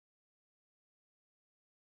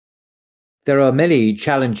There are many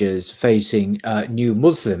challenges facing new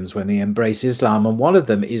Muslims when they embrace Islam, and one of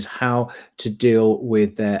them is how to deal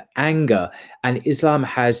with their anger. And Islam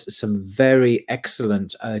has some very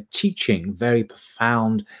excellent teaching, very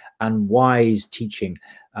profound and wise teaching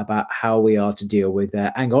about how we are to deal with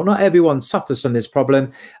their anger. Not everyone suffers from this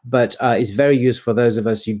problem, but it's very useful for those of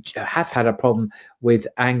us who have had a problem with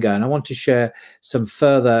anger. And I want to share some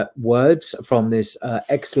further words from this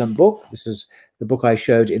excellent book. This is the book I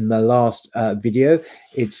showed in the last video.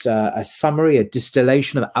 It's a summary, a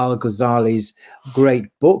distillation of Al-Ghazali's great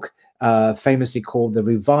book, famously called The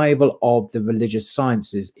Revival of the Religious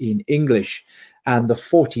Sciences in English. And the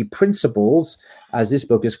 40 Principles, as this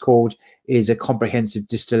book is called, is a comprehensive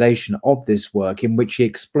distillation of this work in which he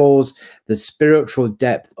explores the spiritual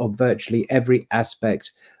depth of virtually every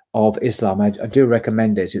aspect of Islam. I do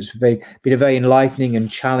recommend it. It's been a very enlightening and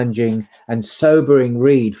challenging and sobering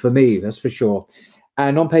read for me, that's for sure.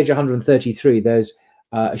 And on page 133, there's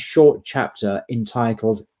a short chapter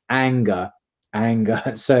entitled Anger.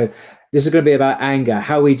 So this is going to be about anger,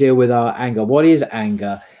 how we deal with our anger. What is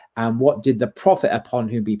anger? And what did the Prophet, upon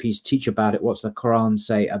whom be peace, teach about it? What's the Quran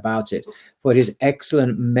say about it? For it is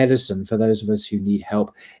excellent medicine for those of us who need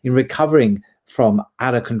help in recovering from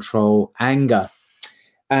out of control anger.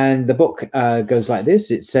 And the book goes like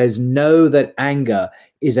this. It says, know that anger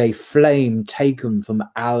is a flame taken from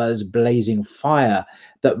Allah's blazing fire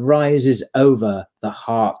that rises over the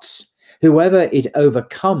hearts. Whoever it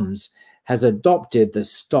overcomes has adopted the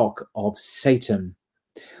stock of Satan.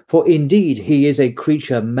 For indeed, he is a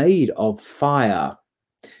creature made of fire.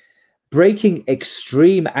 Breaking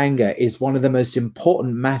extreme anger is one of the most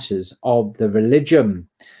important matters of the religion.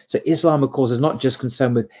 So Islam, of course, is not just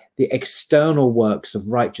concerned with the external works of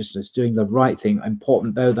righteousness, doing the right thing,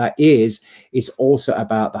 important though that is, it's also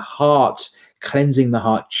about the heart, cleansing the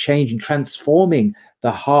heart, changing, transforming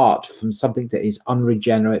the heart from something that is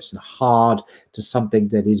unregenerate and hard to something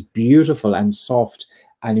that is beautiful and soft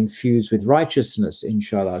and infused with righteousness,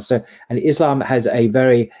 inshallah. So, and Islam has a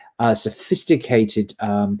very sophisticated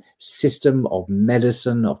system of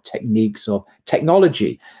medicine, of techniques, of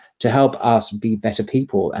technology to help us be better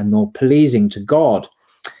people and more pleasing to God.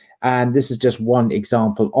 And this is just one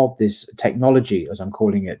example of this technology, as I'm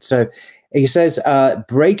calling it. So he says,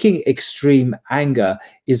 breaking extreme anger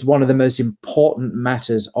is one of the most important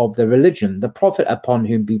matters of the religion. The Prophet, upon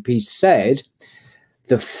whom be peace, said,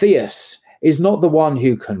 the fierce is not the one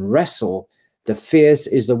who can wrestle. The fierce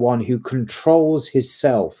is the one who controls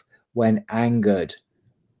himself when angered.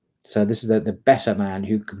 So this is the better man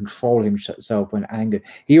who can control himself when angered.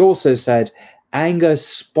 He also said, anger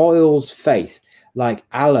spoils faith like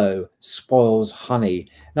aloe spoils honey.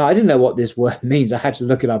 Now, I didn't know what this word means. I had to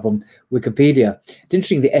look it up on Wikipedia. It's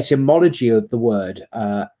interesting, the etymology of the word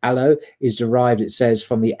aloe is derived, it says,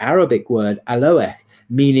 from the Arabic word aloe,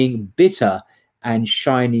 meaning bitter and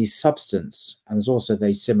shiny substance. And there's also a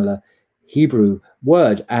very similar Hebrew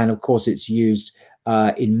word. And of course, it's used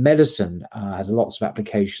in medicine, has lots of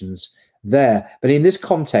applications there. But in this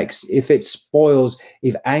context, if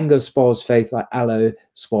anger spoils faith like aloe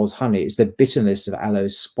spoils honey, it's the bitterness of aloe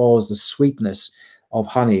spoils the sweetness of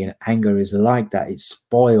honey, and anger is like that, it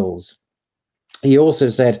spoils. He also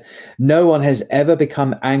said, no one has ever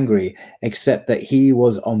become angry except that he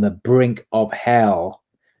was on the brink of hell.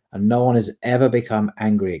 And no one has ever become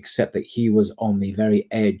angry except that he was on the very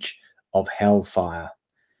edge of hellfire.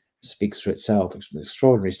 Speaks for itself. It's an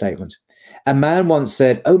extraordinary statement. A man once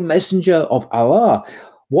said, O Messenger of Allah,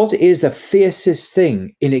 what is the fiercest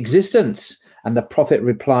thing in existence? And the Prophet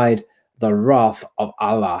replied, the wrath of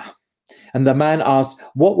Allah. And the man asked,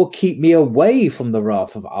 what will keep me away from the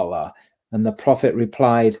wrath of Allah? And the Prophet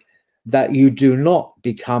replied, that you do not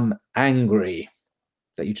become angry.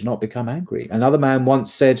 That you do not become angry. Another man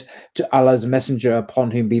once said to Allah's Messenger,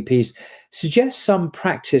 upon whom be peace, suggest some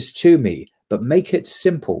practice to me, but make it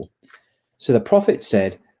simple. So the Prophet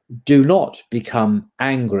said, do not become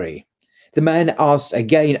angry. The man asked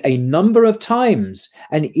again a number of times,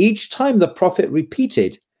 and each time the Prophet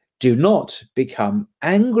repeated, do not become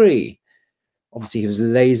angry. Obviously, he was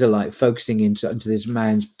laser-like, focusing into this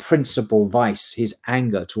man's principal vice, his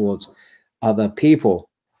anger towards other people.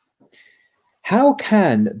 How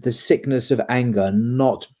can the sickness of anger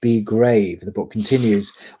not be grave, the book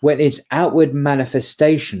continues, when its outward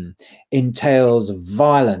manifestation entails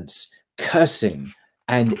violence, cursing,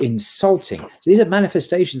 and insulting? So these are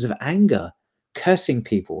manifestations of anger, cursing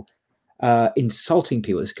people, insulting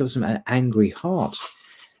people. This comes from an angry heart.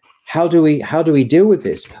 How do we deal with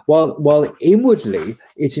this? Well, inwardly,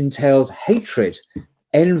 it entails hatred,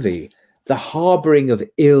 envy, the harboring of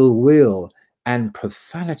ill will, and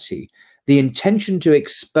profanity. the intention to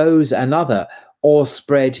expose another or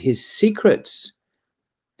spread his secrets,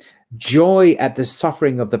 joy at the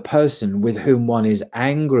suffering of the person with whom one is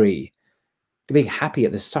angry, being happy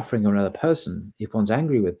at the suffering of another person if one's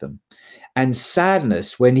angry with them, and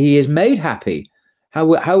sadness when he is made happy,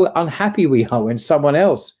 how unhappy we are when someone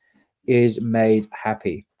else is made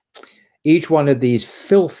happy. Each one of these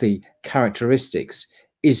filthy characteristics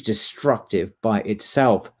is destructive by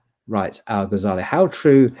itself, writes Al-Ghazali. How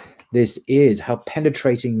true this is, how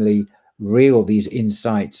penetratingly real these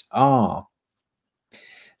insights are.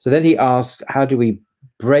 So then he asked, how do we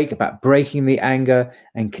breaking the anger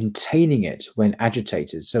and containing it when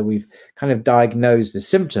agitated? So we've kind of diagnosed the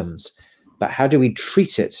symptoms, but how do we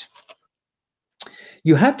treat it?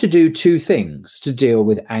 You have to do two things to deal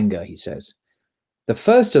with anger, he says. The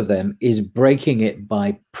first of them is breaking it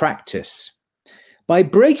by practice. By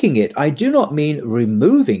breaking it, I do not mean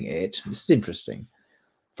removing it. This is interesting.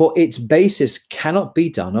 For its basis cannot be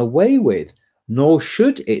done away with, nor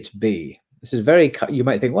should it be. This is very, you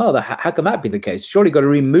might think, well, how can that be the case? Surely you've got to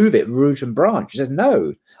remove it root and branch. He said,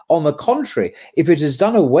 no, on the contrary, if it is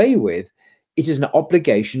done away with, it is an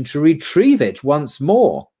obligation to retrieve it once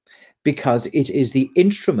more, because it is the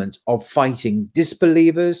instrument of fighting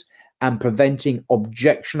disbelievers and preventing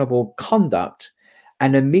objectionable conduct,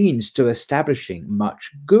 and a means to establishing much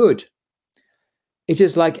good. It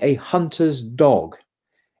is like a hunter's dog.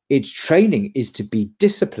 Its training is to be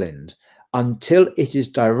disciplined until it is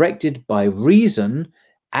directed by reason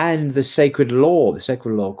and the sacred law. The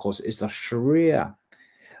sacred law, of course, is the Sharia.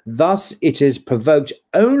 Thus, it is provoked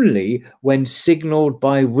only when signaled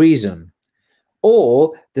by reason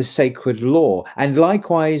or the sacred law, and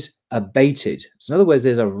likewise abated. So in other words,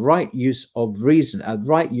 there's a right use of reason, a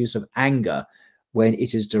right use of anger when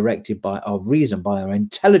it is directed by our reason, by our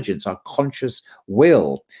intelligence, our conscious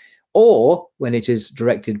will, or when it is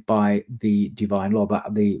directed by the divine law, by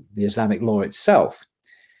the Islamic law itself.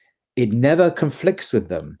 It never conflicts with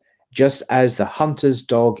them, just as the hunter's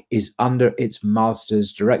dog is under its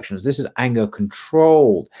master's directions. This is anger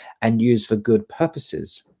controlled and used for good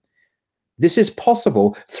purposes. This is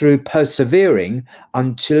possible through persevering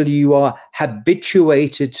until you are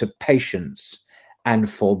habituated to patience and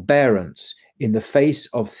forbearance in the face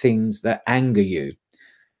of things that anger you.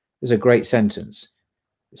 This is a great sentence.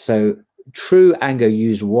 So true anger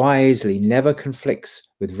used wisely never conflicts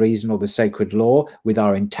with reason or the sacred law, with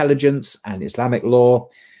our intelligence and Islamic law,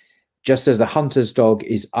 just as the hunter's dog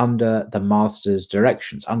is under the master's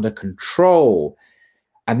directions, under control.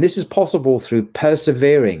 And this is possible through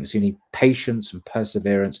persevering. So you need patience and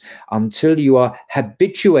perseverance until you are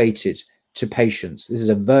habituated to patience. This is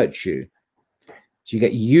a virtue. So you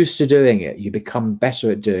get used to doing it. You become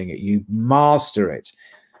better at doing it. You master it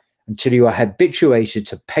until you are habituated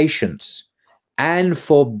to patience and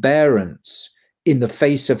forbearance in the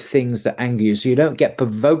face of things that anger you. So you don't get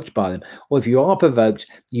provoked by them. Or if you are provoked,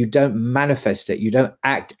 you don't manifest it. You don't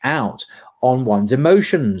act out on one's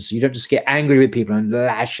emotions. You don't just get angry with people and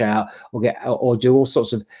lash out or do all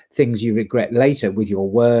sorts of things you regret later with your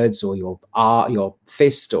words or your art, your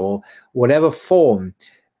fist, or whatever form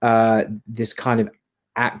this kind of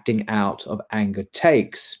acting out of anger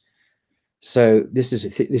takes. So this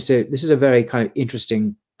is a very kind of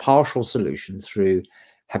interesting partial solution through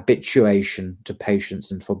habituation to patience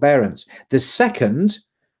and forbearance. The second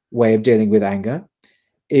way of dealing with anger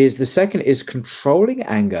is controlling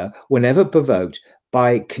anger whenever provoked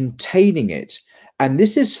by containing it. And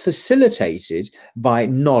this is facilitated by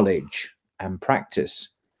knowledge and practice.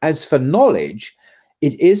 As for knowledge,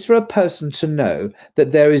 it is for a person to know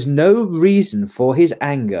that there is no reason for his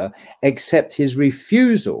anger except his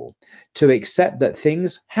refusal to accept that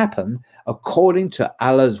things happen according to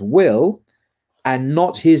Allah's will and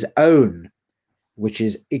not his own, which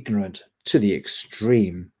is ignorant to the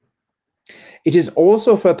extreme. It is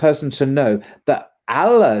also for a person to know that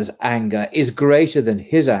Allah's anger is greater than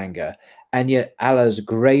his anger, and yet Allah's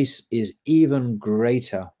grace is even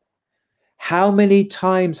greater. How many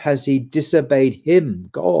times has he disobeyed him,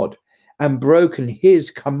 God, and broken his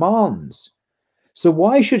commands? So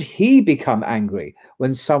why should he become angry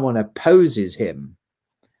when someone opposes him?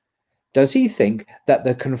 Does he think that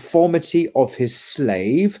the conformity of his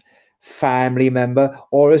slave, family member,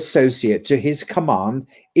 or associate to his command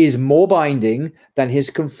is more binding than his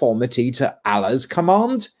conformity to Allah's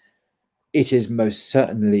command? It is most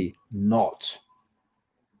certainly not.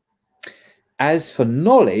 As for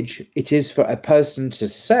knowledge, it is for a person to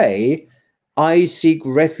say, I seek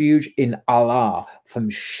refuge in Allah from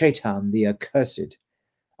Shaitan the accursed.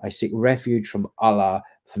 I seek refuge from Allah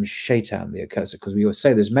from Shaitan the accursed, because we will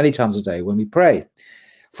say this many times a day when we pray.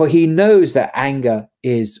 For he knows that anger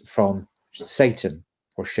is from Satan,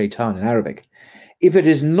 or shaitan in Arabic. If it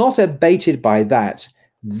is not abated by that,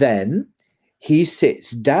 then he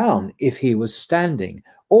sits down if he was standing,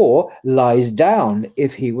 or lies down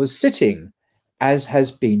if he was sitting, as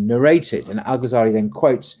has been narrated. And Al-Ghazali then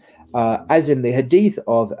quotes, as in the hadith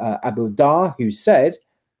of Abu Dar, who said,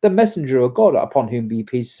 the messenger of God, upon whom be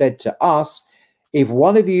peace, said to us, if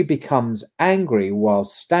one of you becomes angry while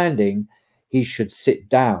standing, he should sit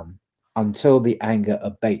down until the anger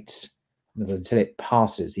abates, until it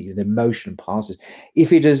passes, the emotion passes. If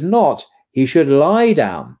he does not, he should lie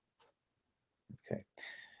down. Okay.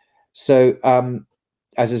 So,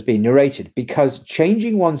 as has been narrated, because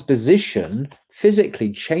changing one's position,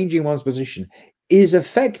 physically changing one's position, is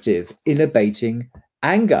effective in abating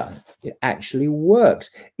anger. It actually works.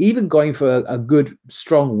 Even going for a good,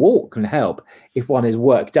 strong walk can help if one is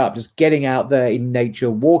worked up. Just getting out there in nature,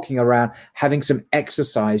 walking around, having some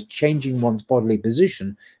exercise, changing one's bodily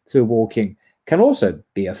position through walking can also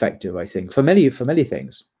be effective, I think, for many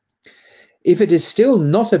things. If it is still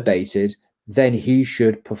not abated, then he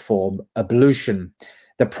should perform ablution.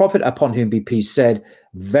 The Prophet, upon whom be peace, said,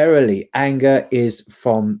 verily, anger is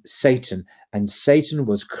from Satan, and Satan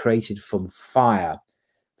was created from fire.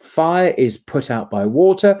 Fire is put out by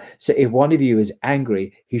water, so if one of you is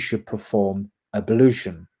angry, he should perform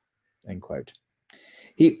ablution, end quote.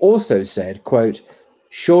 He also said, quote,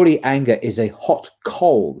 surely anger is a hot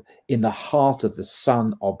coal in the heart of the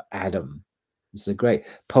son of Adam. It's a great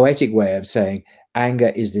poetic way of saying anger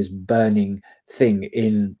is this burning thing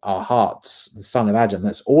in our hearts, the son of Adam,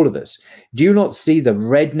 that's all of us. Do you not see the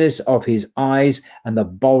redness of his eyes and the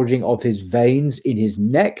bulging of his veins in his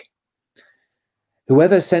neck?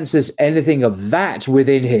 Whoever senses anything of that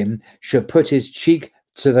within him should put his cheek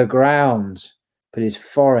to the ground, put his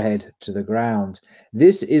forehead to the ground.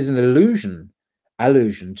 This is an allusion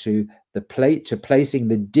to placing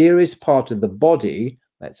the dearest part of the body,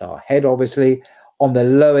 that's our head obviously, on the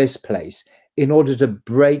lowest place in order to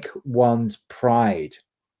break one's pride.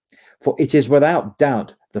 For it is without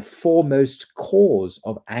doubt the foremost cause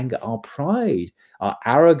of anger, our pride, our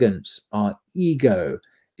arrogance, our ego,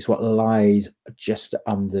 is what lies just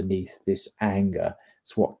underneath this anger.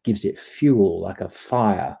 It's what gives it fuel, like a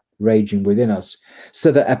fire raging within us,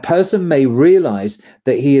 so that a person may realize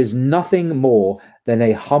that he is nothing more than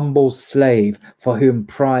a humble slave for whom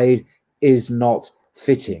pride is not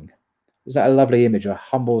fitting. Is that a lovely image? A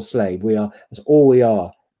humble slave. That's all we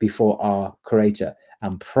are before our Creator.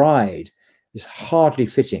 And pride is hardly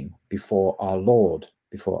fitting before our Lord,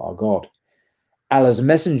 before our God. Allah's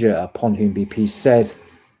messenger, upon whom be peace, said,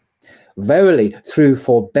 verily, through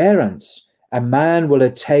forbearance, a man will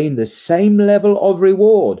attain the same level of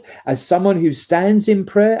reward as someone who stands in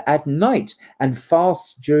prayer at night and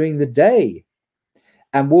fasts during the day,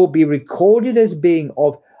 and will be recorded as being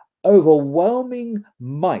of overwhelming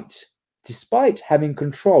might, despite having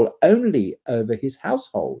control only over his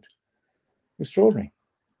household. Extraordinary.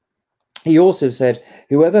 He also said,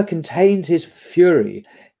 whoever contains his fury,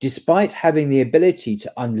 despite having the ability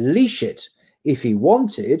to unleash it if he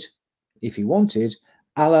wanted,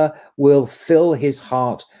 Allah will fill his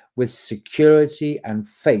heart with security and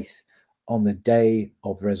faith on the day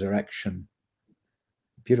of resurrection.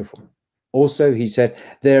 Beautiful. Also, he said,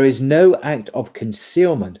 there is no act of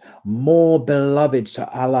concealment more beloved to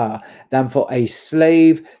Allah than for a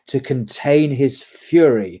slave to contain his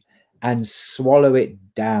fury and swallow it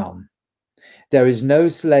down. There is no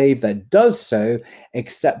slave that does so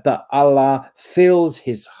except that Allah fills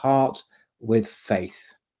his heart with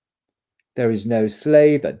faith. There is no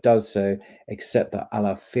slave that does so except that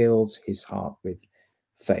Allah fills his heart with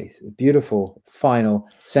faith. A beautiful final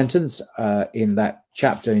sentence in that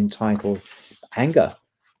chapter entitled Anger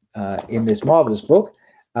in this marvelous book.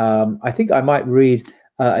 I think I might read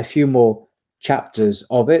a few more chapters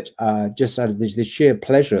of it, just out of the sheer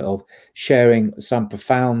pleasure of sharing some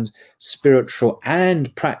profound spiritual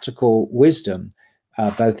and practical wisdom.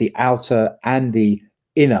 Both the outer and the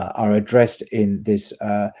inner are addressed in this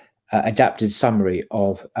adapted summary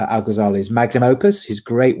of Al-Ghazali's magnum opus, his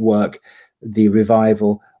great work, The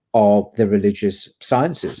Revival of the Religious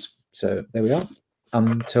Sciences. So there we are.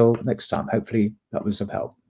 Until next time, hopefully that was of help.